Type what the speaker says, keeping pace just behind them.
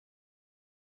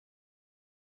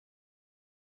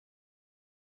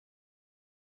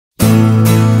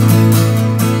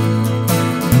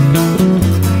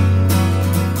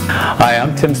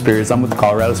Spears. I'm with the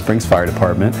Colorado Springs Fire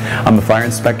Department. I'm a fire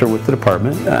inspector with the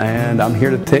department, and I'm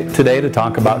here today to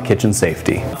talk about kitchen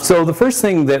safety. So the first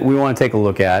thing that we want to take a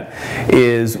look at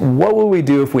is what would we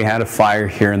do if we had a fire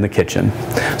here in the kitchen.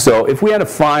 So if we had a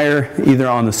fire either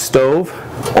on the stove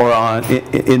or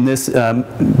in this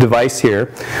device here,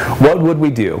 what would we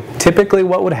do? Typically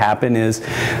what would happen is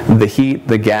the heat,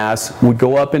 the gas would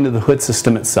go up into the hood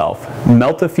system itself,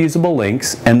 melt the fusible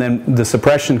links, and then the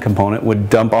suppression component would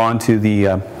dump onto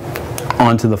the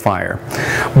fire.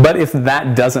 But if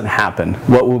that doesn't happen,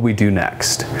 what would we do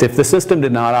next? If the system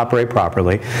did not operate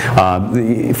properly,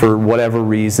 for whatever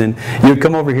reason, you'd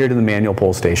come over here to the manual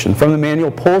pull station. From the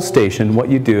manual pull station, what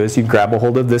you do is you grab a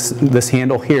hold of this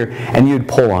handle here and you'd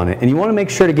pull on it. And you want to make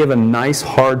sure to give a nice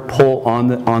hard pull on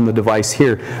the device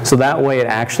here, so that way it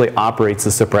actually operates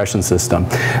the suppression system.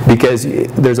 Because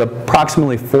there's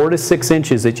approximately 4 to 6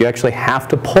 inches that you actually have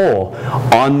to pull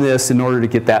on this in order to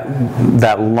get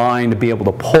that line to be able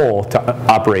to pull to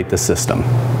operate the system.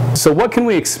 So what can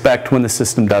we expect when the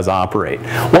system does operate?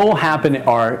 What will happen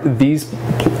are these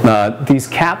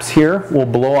caps here will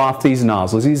blow off these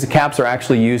nozzles. These caps are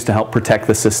actually used to help protect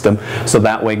the system, so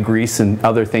that way grease and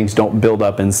other things don't build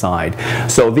up inside.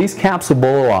 So these caps will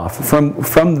blow off.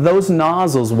 From those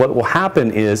nozzles, what will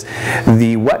happen is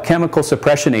the wet chemical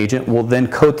suppression agent will then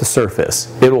coat the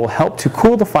surface. It will help to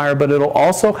cool the fire, but it will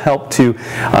also help to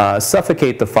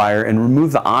suffocate the fire and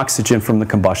remove the oxygen from the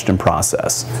combustion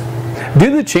process. Due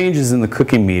to the changes in the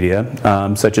cooking media,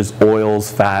 such as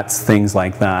oils, fats, things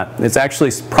like that, it's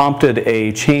actually prompted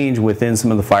a change within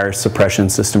some of the fire suppression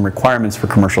system requirements for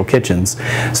commercial kitchens.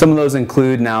 Some of those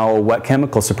include now a wet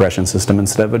chemical suppression system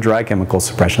instead of a dry chemical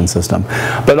suppression system,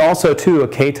 but also too a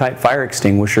K-type fire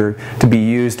extinguisher to be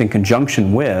used in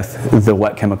conjunction with the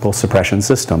wet chemical suppression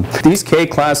system. These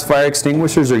K-class fire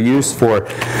extinguishers are used for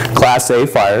Class A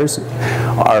fires,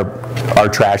 our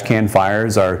trash can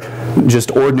fires, our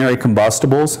just ordinary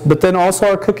combustibles, but then also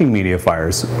our cooking media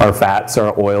fires, our fats,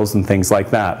 our oils, and things like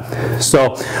that.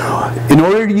 So in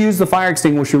order to use the fire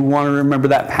extinguisher, we want to remember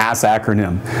that PASS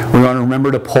acronym. We want to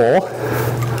remember to pull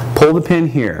the pin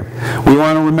here. We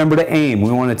want to remember to aim.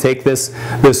 We want to take this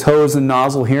hose and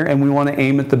nozzle here, and we want to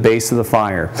aim at the base of the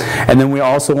fire. And then we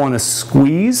also want to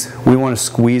squeeze. We want to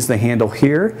squeeze the handle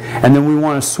here, and then we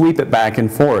want to sweep it back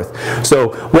and forth. So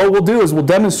what we'll do is we'll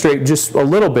demonstrate just a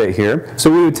little bit here. So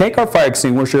we would take our fire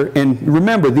extinguisher, and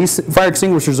remember, these fire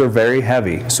extinguishers are very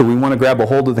heavy. So we want to grab a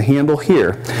hold of the handle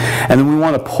here, and then we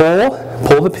want to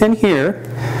pull the pin here.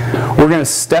 We're going to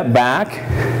step back.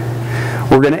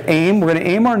 We're going to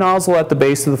aim our nozzle at the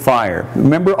base of the fire.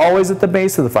 Remember, always at the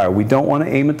base of the fire. We don't want to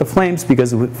aim at the flames,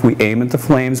 because if we aim at the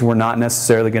flames, we're not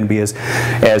necessarily going to be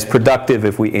as productive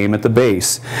if we aim at the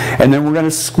base. And then we're going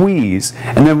to squeeze.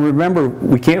 And then remember,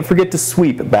 we can't forget to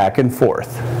sweep it back and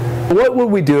forth. What would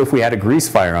we do if we had a grease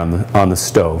fire on the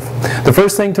stove? The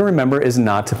first thing to remember is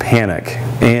not to panic,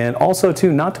 and also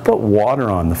too not to put water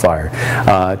on the fire.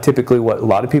 Typically what a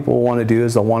lot of people will want to do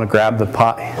is they'll want to grab the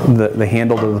pot, the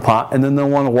handle to the pot, and then they'll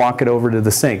want to walk it over to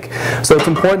the sink. So it's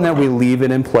important that we leave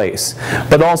it in place.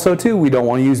 But also too, we don't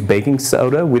want to use baking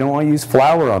soda, we don't want to use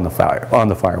flour on the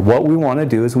fire. What we want to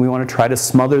do is we want to try to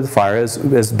smother the fire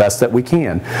as best that we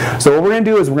can. So what we're going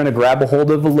to do is we're going to grab a hold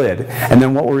of the lid, and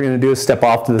then what we're going to do is step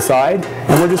off to the side,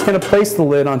 and we're just going to place the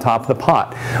lid on top of the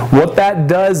pot. What that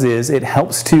does is it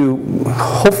helps to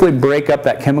hopefully break up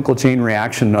that chemical chain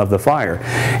reaction of the fire.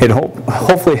 It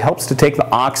hopefully helps to take the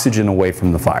oxygen away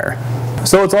from the fire.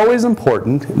 So it's always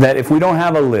important that if we don't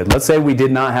have a lid, let's say we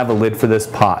did not have a lid for this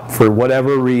pot, for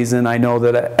whatever reason. I know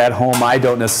that at home I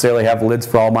don't necessarily have lids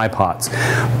for all my pots.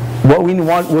 What we would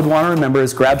want to remember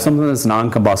is grab something that's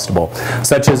non-combustible,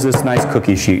 such as this nice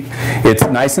cookie sheet. It's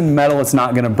nice and metal, it's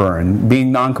not going to burn.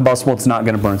 Being non-combustible, it's not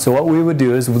going to burn. So what we would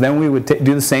do is then we would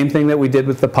do the same thing that we did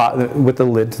with the pot, with the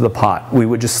lid to the pot. We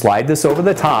would just slide this over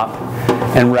the top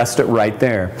and rest it right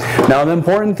there. Now the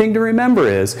important thing to remember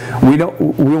is we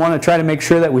want to try to make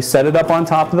sure that we set it up on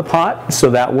top of the pot, so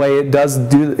that way it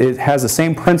has the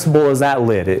same principle as that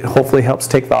lid. It hopefully helps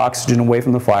take the oxygen away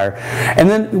from the fire. And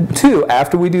then too,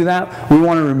 after we do that, we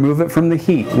want to remove it from the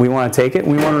heat. We want to take it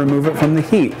and we want to remove it from the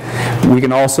heat. We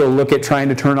can also look at trying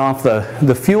to turn off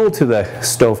the fuel to the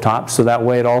stovetop, so that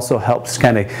way it also helps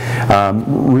kind of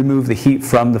remove the heat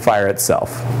from the fire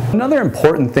itself. Another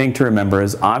important thing to remember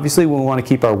is obviously we want to want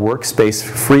to keep our workspace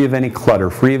free of any clutter,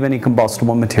 free of any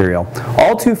combustible material.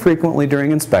 All too frequently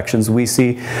during inspections, we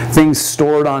see things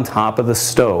stored on top of the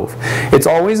stove. It's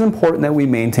always important that we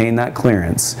maintain that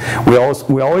clearance. We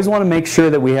always want to make sure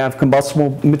that we have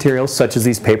combustible materials such as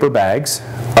these paper bags,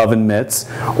 oven mitts,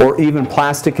 or even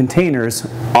plastic containers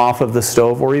off of the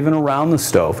stove or even around the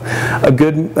stove. A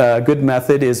good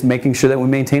method is making sure that we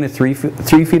maintain a 3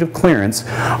 feet of clearance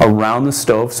around the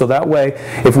stove, so that way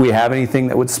if we have anything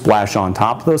that would splash on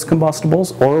top of those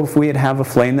combustibles, or if we'd have a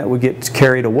flame that would get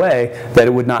carried away, that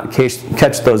it would not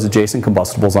catch those adjacent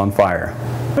combustibles on fire.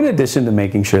 In addition to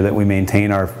making sure that we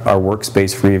maintain our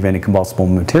workspace free of any combustible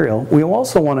material, we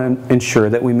also want to ensure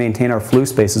that we maintain our flue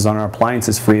spaces on our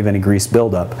appliances free of any grease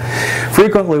buildup.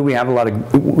 Frequently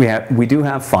we do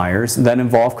have fires that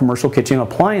involve commercial kitchen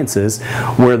appliances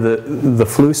where the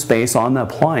flue space on the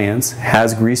appliance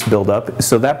has grease buildup,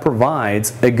 so that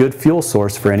provides a good fuel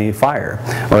source for any fire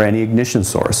or any ignition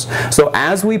source. So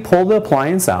as we pull the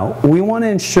appliance out, we want to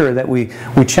ensure that we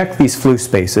check these flue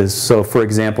spaces. So for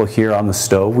example, here on the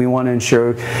stove, we want to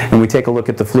ensure, and we take a look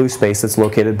at the flue space that's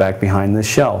located back behind this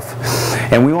shelf.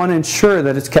 And we want to ensure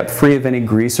that it's kept free of any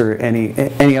grease or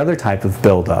any other type of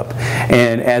buildup.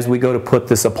 And as we go to put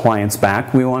this appliance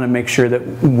back, we want to make sure that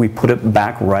we put it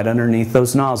back right underneath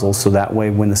those nozzles, so that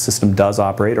way when the system does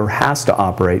operate or has to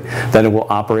operate, that it will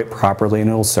operate properly and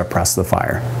it will suppress the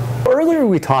fire. Earlier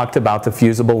we talked about the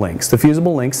fusible links. The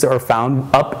fusible links are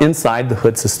found up inside the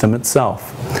hood system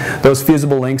itself. Those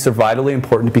fusible links are vitally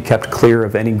important to be kept clear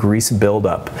of any grease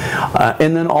buildup.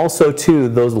 And then also too,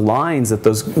 those lines that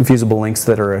those fusible links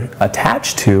that are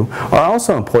attached to are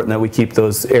also important that we keep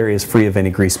those areas free of any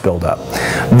grease buildup.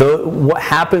 What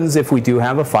happens if we do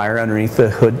have a fire underneath the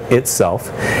hood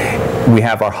itself? We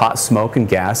have our hot smoke and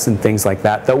gas and things like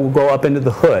that that will go up into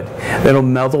the hood. It'll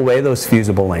melt away those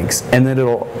fusible links, and then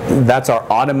that's our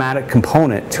automatic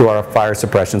component to our fire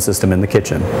suppression system in the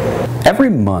kitchen. Every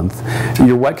month,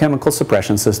 your wet chemical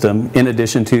suppression system, in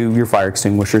addition to your fire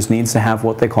extinguishers, needs to have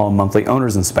what they call a monthly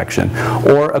owner's inspection,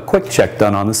 or a quick check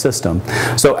done on the system.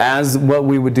 So as what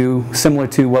we would do, similar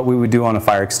to what we would do on a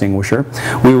fire extinguisher,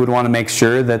 we would want to make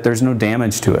sure that there's no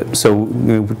damage to it. So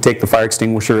we would take the fire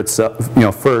extinguisher itself,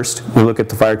 first, we look at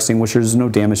the fire extinguisher, there's no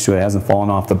damage to it, it hasn't fallen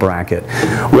off the bracket.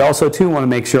 We also too want to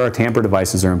make sure our tamper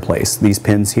devices are in place. These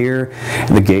pins here,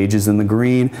 the gauge is in the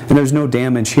green, and there's no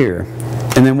damage here.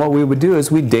 And then what we would do is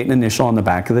we'd date an initial on the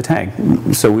back of the tag.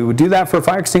 So we would do that for a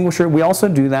fire extinguisher. We also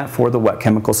do that for the wet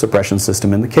chemical suppression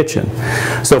system in the kitchen.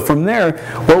 So from there,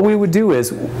 what we would do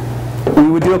is we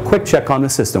would do a quick check on the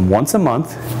system. Once a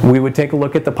month, we would take a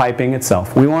look at the piping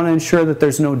itself. We want to ensure that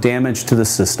there's no damage to the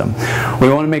system. We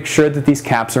want to make sure that these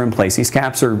caps are in place. These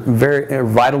caps are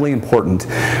vitally important,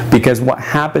 because what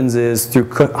happens is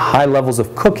through high levels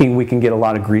of cooking, we can get a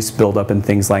lot of grease buildup and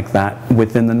things like that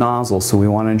within the nozzle. So we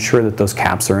want to ensure that those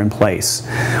caps are in place.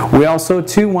 We also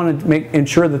too want to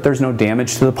ensure that there's no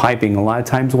damage to the piping. A lot of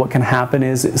times what can happen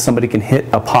is somebody can hit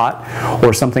a pot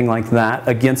or something like that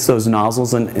against those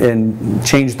nozzles and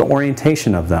change the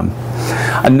orientation of them.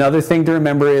 Another thing to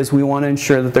remember is we want to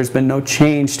ensure that there's been no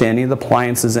change to any of the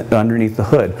appliances underneath the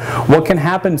hood. What can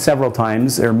happen several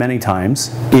times, or many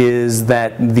times, is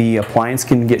that the appliance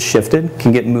can get shifted,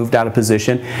 can get moved out of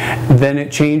position, then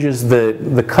it changes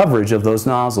the coverage of those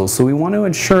nozzles. So we want to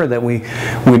ensure that we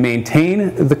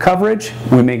maintain the coverage,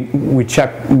 we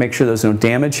check, make sure there's no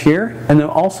damage here, and then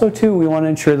also too, we want to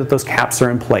ensure that those caps are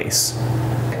in place.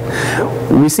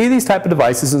 We see these type of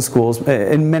devices in schools,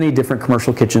 in many different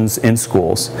commercial kitchens in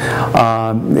schools,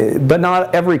 but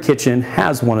not every kitchen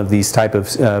has one of these type of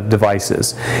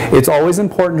devices. It's always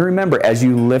important to remember as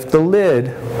you lift the lid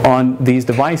on these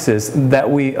devices that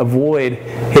we avoid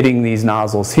hitting these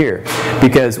nozzles here,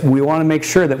 because we want to make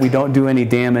sure that we don't do any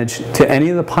damage to any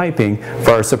of the piping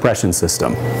for our suppression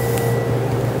system.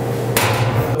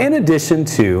 In addition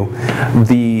to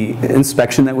the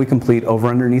inspection that we complete over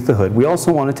underneath the hood, we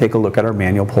also want to take a look at our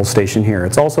manual pull station here.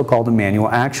 It's also called a manual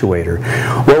actuator.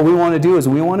 What we want to do is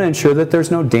we want to ensure that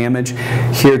there's no damage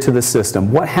here to the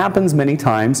system. What happens many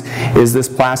times is this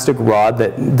plastic rod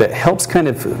that helps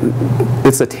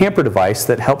it's a tamper device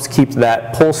that helps keep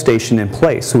that pull station in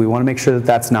place. So we want to make sure that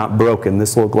that's not broken,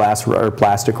 this little glass or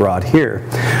plastic rod here.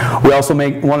 We also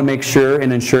want to make sure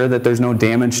and ensure that there's no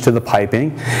damage to the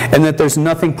piping and that there's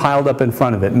nothing piled up in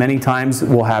front of it. Many times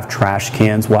we'll have trash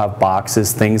cans, we'll have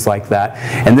boxes, things like that.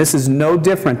 And this is no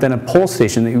different than a pull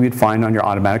station that you would find on your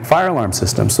automatic fire alarm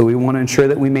system. So we want to ensure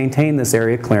that we maintain this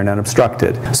area clear and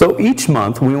unobstructed. So each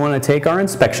month we want to take our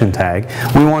inspection tag,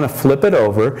 we want to flip it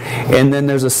over, and then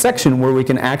there's a section where we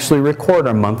can actually record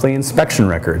our monthly inspection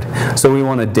record. So we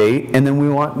want a date, and then we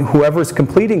want whoever's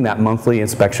completing that monthly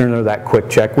inspection or that quick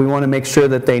check, we want to make sure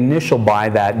that they initial by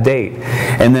that date.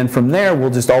 And then from there,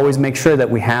 we'll just always make sure that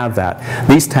we have that.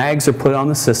 These tags are put on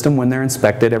the system when they're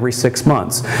inspected every 6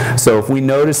 months. So if we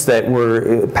notice that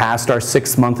we're past our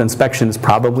 6-month inspection, it's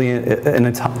probably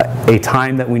a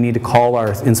time that we need to call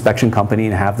our inspection company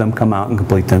and have them come out and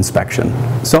complete the inspection.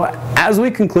 So as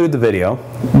we conclude the video,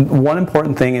 one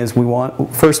important thing is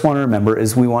first want to remember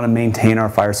is we want to maintain our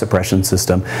fire suppression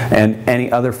system and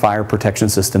any other fire protection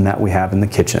system that we have in the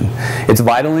kitchen. It's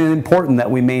vitally important that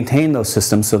we maintain those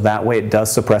systems so that way it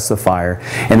does suppress the fire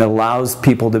and it allows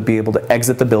people to be able to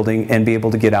exit the building and be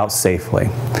able to get out safely.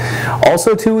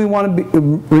 Also too, we want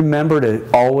to remember to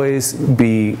always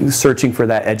be searching for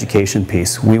that education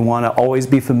piece. We want to always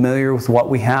be familiar with what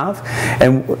we have,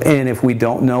 and if we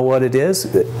don't know what it is,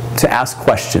 to ask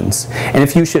questions. And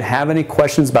if you should have any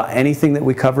questions about anything that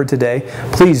we covered today,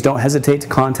 please don't hesitate to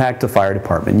contact the fire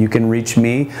department. You can reach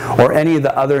me or any of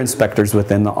the other inspectors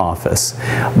within the office.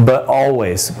 But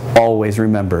always, always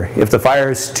remember, if the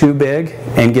fire is too big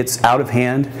and gets out of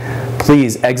hand,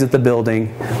 please exit the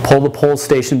building, pull the pull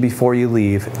station before you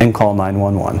leave, and call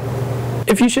 911.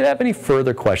 If you should have any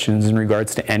further questions in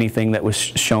regards to anything that was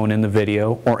shown in the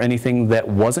video or anything that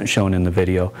wasn't shown in the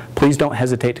video, please don't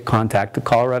hesitate to contact the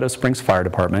Colorado Springs Fire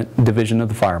Department, Division of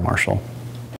the Fire Marshal.